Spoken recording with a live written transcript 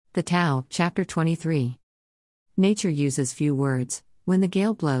The Tao, Chapter 23. Nature uses few words. When the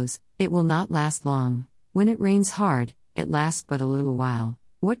gale blows, it will not last long. When it rains hard, it lasts but a little while.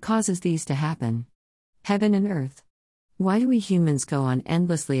 What causes these to happen? Heaven and earth. Why do we humans go on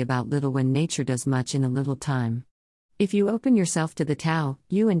endlessly about little when nature does much in a little time? If you open yourself to the Tao,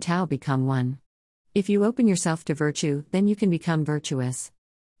 you and Tao become one. If you open yourself to virtue, then you can become virtuous.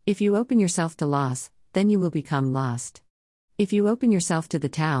 If you open yourself to loss, then you will become lost. If you open yourself to the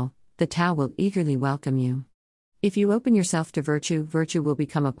Tao will eagerly welcome you. If you open yourself to virtue, virtue will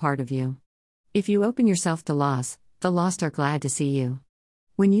become a part of you. If you open yourself to loss, the lost are glad to see you.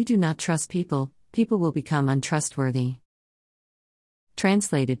 When you do not trust people, people will become untrustworthy.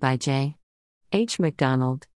 Translated by J. H. MacDonald.